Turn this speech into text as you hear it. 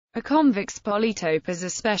A convex polytope is a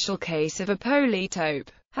special case of a polytope,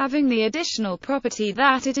 having the additional property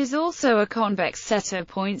that it is also a convex set of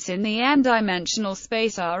points in the n-dimensional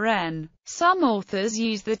space Rn. Some authors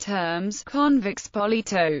use the terms convex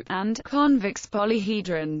polytope and convex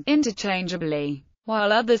polyhedron interchangeably,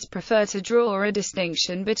 while others prefer to draw a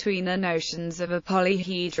distinction between the notions of a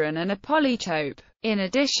polyhedron and a polytope. In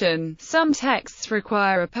addition, some texts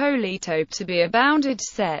require a polytope to be a bounded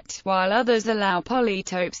set, while others allow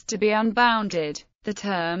polytopes to be unbounded. The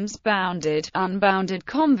terms bounded, unbounded,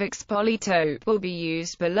 convex polytope will be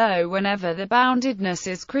used below whenever the boundedness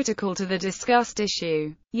is critical to the discussed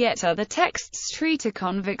issue. Yet other texts treat a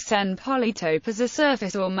convex n-polytope as a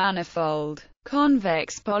surface or manifold.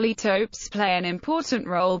 Convex polytopes play an important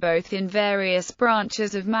role both in various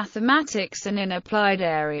branches of mathematics and in applied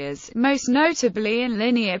areas, most notably in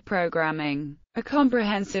linear programming. A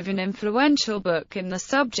comprehensive and influential book in the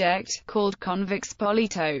subject, called Convex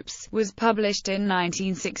Polytopes, was published in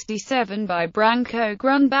 1967 by Branko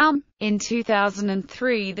Grunbaum. In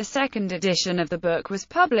 2003, the second edition of the book was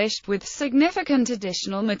published with significant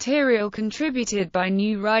additional material contributed by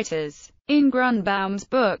new writers. In Grunbaum's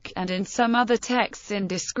book, and in some other texts in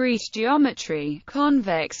discrete geometry,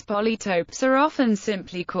 convex polytopes are often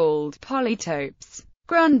simply called polytopes.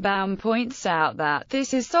 Grunbaum points out that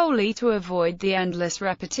this is solely to avoid the endless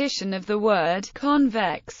repetition of the word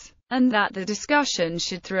convex, and that the discussion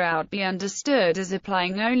should throughout be understood as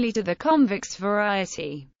applying only to the convex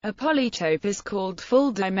variety. A polytope is called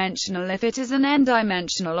full-dimensional if it is an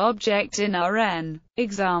n-dimensional object in Rn.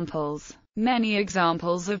 Examples. Many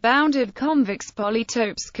examples of bounded convex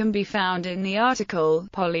polytopes can be found in the article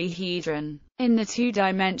polyhedron. In the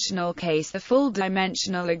two-dimensional case, the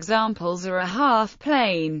full-dimensional examples are a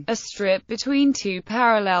half-plane, a strip between two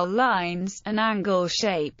parallel lines, an angle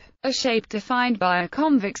shape, a shape defined by a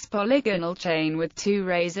convex polygonal chain with two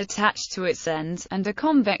rays attached to its ends, and a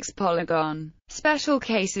convex polygon. Special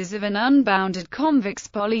cases of an unbounded convex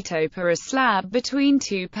polytope are a slab between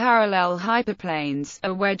two parallel hyperplanes,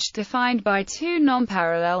 a wedge defined by two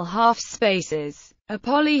non-parallel half-spaces, a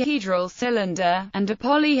polyhedral cylinder, and a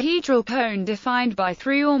polyhedral cone defined by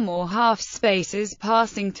three or more half-spaces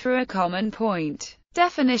passing through a common point.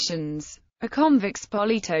 Definitions. A convex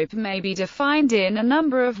polytope may be defined in a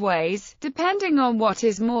number of ways, depending on what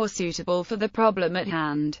is more suitable for the problem at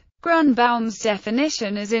hand. Grunbaum's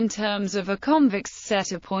definition is in terms of a convex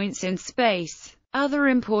set of points in space. Other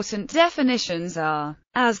important definitions are,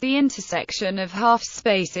 as the intersection of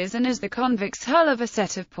half-spaces and as the convex hull of a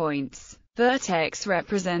set of points. Vertex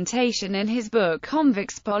Representation. In his book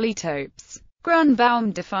Convex Polytopes,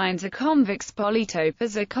 Grunbaum defines a convex polytope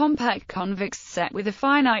as a compact convex set with a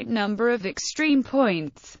finite number of extreme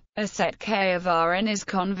points. A set K of Rn is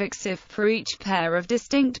convex if, for each pair of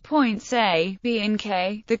distinct points A, B and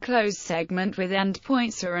K, the closed segment with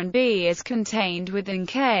endpoints A and B is contained within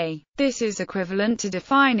K. This is equivalent to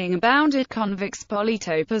defining a bounded convex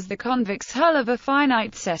polytope as the convex hull of a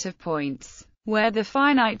finite set of points, where the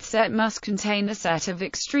finite set must contain a set of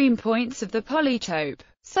extreme points of the polytope.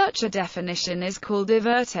 Such a definition is called a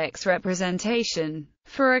vertex representation.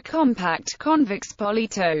 For a compact convex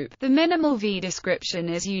polytope, the minimal V description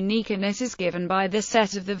is unique and it is given by the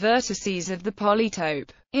set of the vertices of the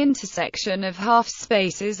polytope. Intersection of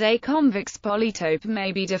half-spaces. A convex polytope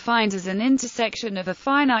may be defined as an intersection of a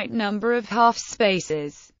finite number of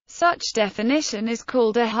half-spaces. Such definition is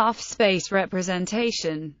called a half-space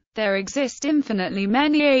representation. There exist infinitely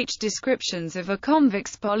many H descriptions of a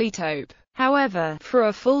convex polytope. However, for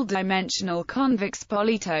a full-dimensional convex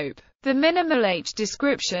polytope, the minimal H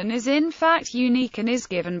description is in fact unique and is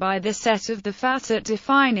given by the set of the facet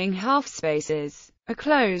defining half-spaces. A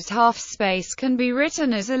closed half-space can be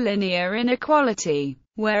written as a linear inequality,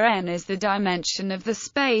 where n is the dimension of the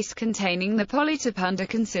space containing the polytope under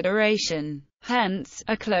consideration. Hence,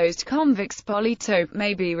 a closed convex polytope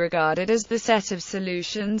may be regarded as the set of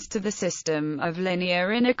solutions to the system of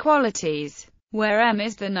linear inequalities, where m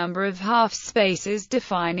is the number of half-spaces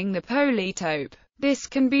defining the polytope. This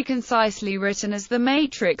can be concisely written as the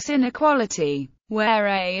matrix inequality, where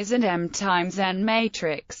A is an m times n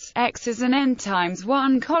matrix, X is an n times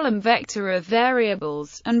 1 column vector of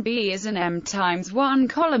variables, and B is an m times 1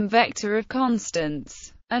 column vector of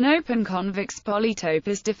constants. An open convex polytope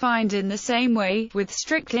is defined in the same way, with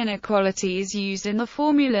strict inequalities used in the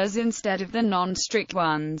formulas instead of the non-strict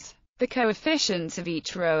ones. The coefficients of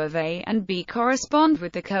each row of A and B correspond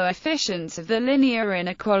with the coefficients of the linear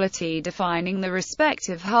inequality defining the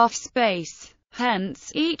respective half-space.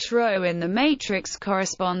 Hence, each row in the matrix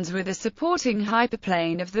corresponds with a supporting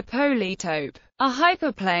hyperplane of the polytope, a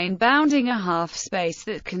hyperplane bounding a half-space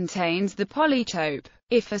that contains the polytope.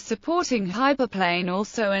 If a supporting hyperplane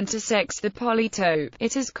also intersects the polytope,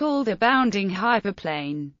 it is called a bounding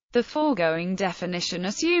hyperplane. The foregoing definition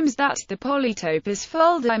assumes that the polytope is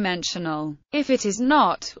full-dimensional. If it is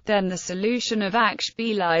not, then the solution of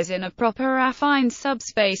Attribution lies in a proper affine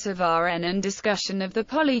subspace of Rn, and discussion of the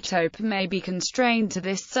polytope may be constrained to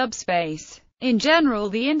this subspace. In general,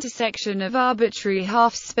 the intersection of arbitrary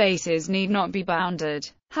half-spaces need not be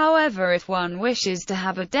bounded. However, if one wishes to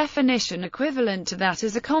have a definition equivalent to that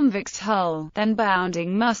as a convex hull, then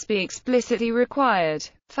bounding must be explicitly required.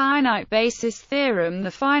 Finite basis theorem. The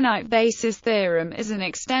finite basis theorem is an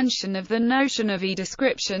extension of the notion of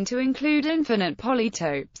E-description to include infinite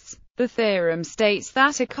polytopes. The theorem states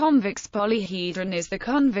that a convex polyhedron is the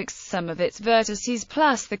convex sum of its vertices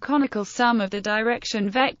plus the conical sum of the direction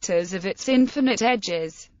vectors of its infinite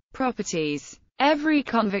edges. Properties. Every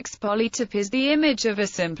convex polytope is the image of a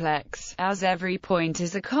simplex, as every point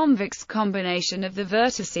is a convex combination of the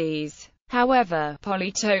vertices. However,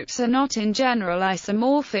 polytopes are not in general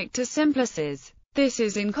isomorphic to simplices. This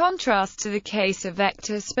is in contrast to the case of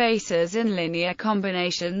vector spaces in linear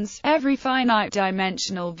combinations, every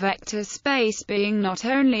finite-dimensional vector space being not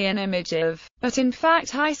only an image of, but in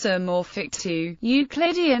fact isomorphic to,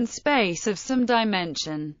 Euclidean space of some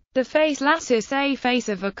dimension. The face lattice. A face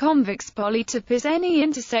of a convex polytope is any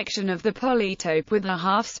intersection of the polytope with a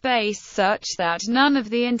half-space such that none of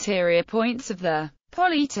the interior points of the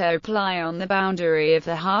polytope lie on the boundary of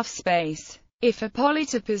the half-space. If a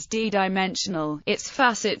polytope is d-dimensional, its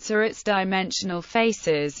facets are its dimensional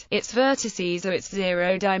faces, its vertices are its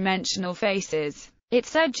zero-dimensional faces,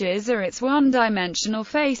 its edges are its one-dimensional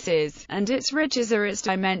faces, and its ridges are its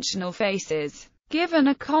dimensional faces. Given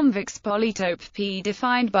a convex polytope P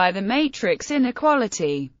defined by the matrix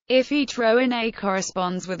inequality, if each row in A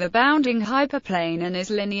corresponds with a bounding hyperplane and is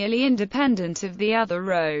linearly independent of the other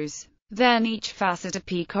rows, then each facet of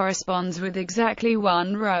P corresponds with exactly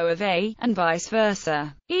one row of A, and vice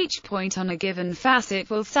versa. Each point on a given facet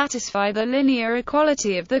will satisfy the linear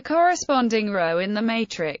equality of the corresponding row in the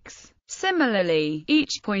matrix. Similarly,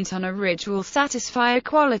 each point on a ridge will satisfy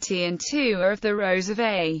equality in two of the rows of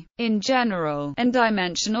A. In general, an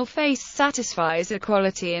n-dimensional face satisfies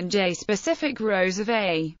equality in J-specific rows of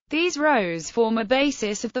A. These rows form a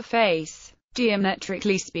basis of the face.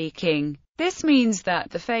 Geometrically speaking, this means that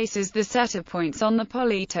the face is the set of points on the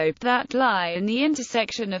polytope that lie in the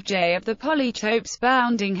intersection of J of the polytope's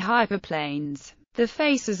bounding hyperplanes. The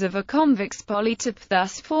faces of a convex polytope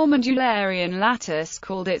thus form a Eulerian lattice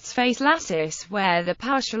called its face lattice, where the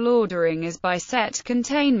partial ordering is by set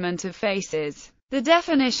containment of faces. The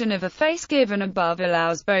definition of a face given above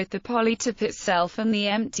allows both the polytope itself and the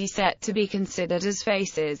empty set to be considered as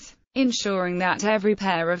faces, ensuring that every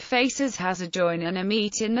pair of faces has a join and a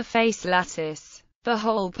meet in the face lattice. The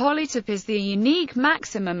whole polytope is the unique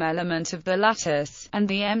maximum element of the lattice, and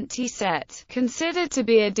the empty set, considered to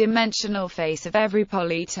be a dimensional face of every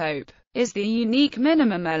polytope, is the unique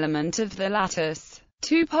minimum element of the lattice.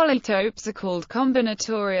 Two polytopes are called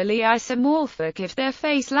combinatorially isomorphic if their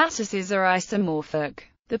face lattices are isomorphic.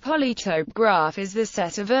 The polytope graph is the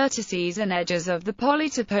set of vertices and edges of the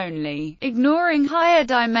polytope only, ignoring higher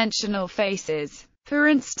dimensional faces. For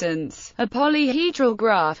instance, a polyhedral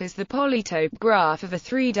graph is the polytope graph of a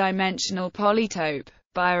three-dimensional polytope.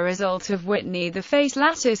 By a result of Whitney, the face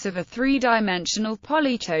lattice of a three-dimensional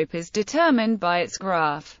polytope is determined by its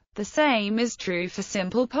graph. The same is true for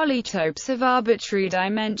simple polytopes of arbitrary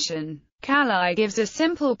dimension. Cali gives a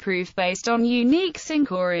simple proof based on unique sinc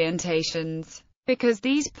orientations. Because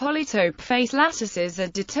these polytope face lattices are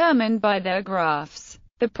determined by their graphs,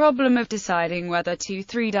 the problem of deciding whether two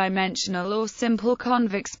three-dimensional or simple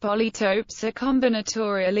convex polytopes are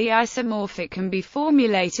combinatorially isomorphic can be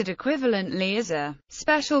formulated equivalently as a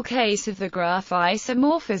special case of the graph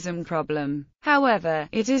isomorphism problem. However,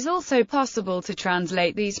 it is also possible to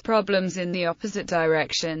translate these problems in the opposite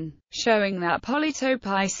direction, showing that polytope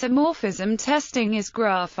isomorphism testing is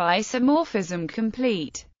graph isomorphism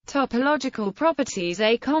complete. Topological properties.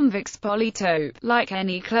 A convex polytope, like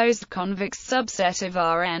any closed convex subset of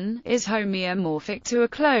Rn, is homeomorphic to a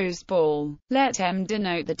closed ball. Let M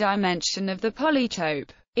denote the dimension of the polytope.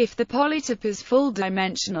 If the polytope is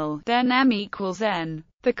full-dimensional, then M equals n.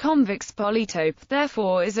 The convex polytope,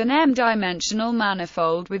 therefore, is an m-dimensional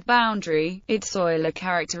manifold with boundary, its Euler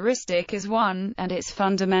characteristic is 1, and its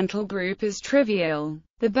fundamental group is trivial.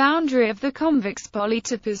 The boundary of the convex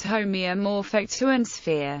polytope is homeomorphic to an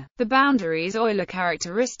sphere. The boundary's Euler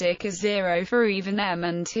characteristic is 0 for even m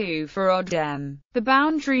and 2 for odd m. The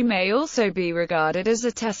boundary may also be regarded as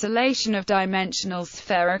a tessellation of dimensional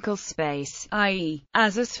spherical space, i.e.,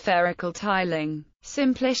 as a spherical tiling.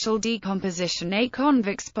 Simplicial decomposition. A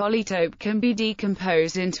convex polytope can be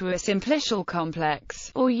decomposed into a simplicial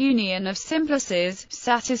complex, or union of simplices,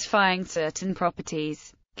 satisfying certain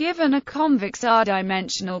properties. Given a convex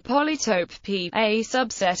r-dimensional polytope P, a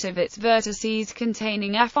subset of its vertices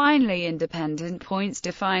containing affinely independent points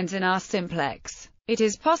defined in R-simplex, it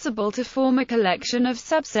is possible to form a collection of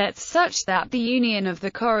subsets such that the union of the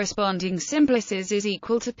corresponding simplices is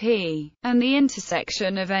equal to P, and the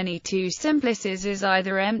intersection of any two simplices is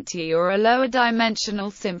either empty or a lower dimensional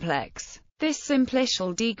simplex. This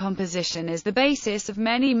simplicial decomposition is the basis of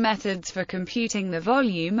many methods for computing the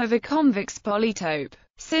volume of a convex polytope.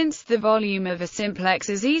 Since the volume of a simplex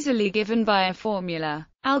is easily given by a formula,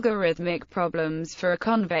 algorithmic problems for a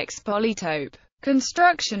convex polytope.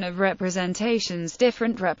 Construction of representations.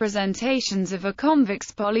 Different representations of a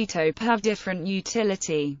convex polytope have different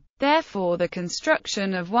utility. Therefore, the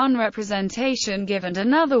construction of one representation given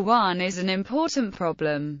another one is an important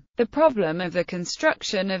problem. The problem of the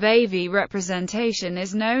construction of a V representation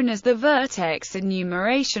is known as the vertex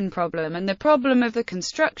enumeration problem, and the problem of the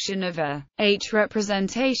construction of a H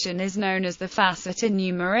representation is known as the facet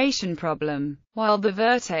enumeration problem, while the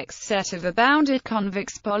vertex set of a bounded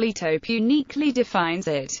convex polytope uniquely defines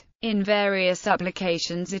it. In various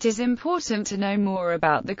applications, it is important to know more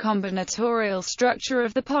about the combinatorial structure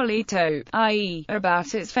of the polytope, i.e.,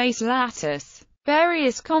 about its face lattice.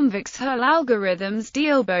 Various convex Hull algorithms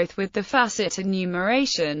deal both with the facet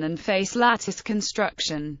enumeration and face lattice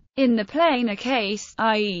construction. In the planar case,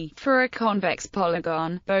 i.e., for a convex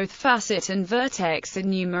polygon, both facet and vertex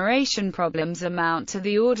enumeration problems amount to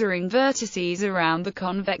the ordering vertices around the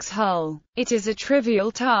convex hull. It is a trivial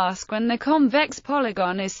task when the convex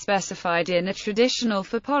polygon is specified in a traditional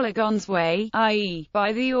for polygons way, i.e.,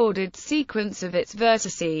 by the ordered sequence of its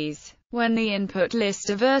vertices. When the input list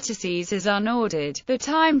of vertices is unordered, the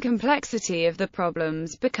time complexity of the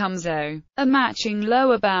problems becomes O. A matching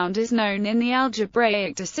lower bound is known in the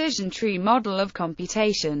algebraic decision tree model of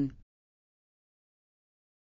computation.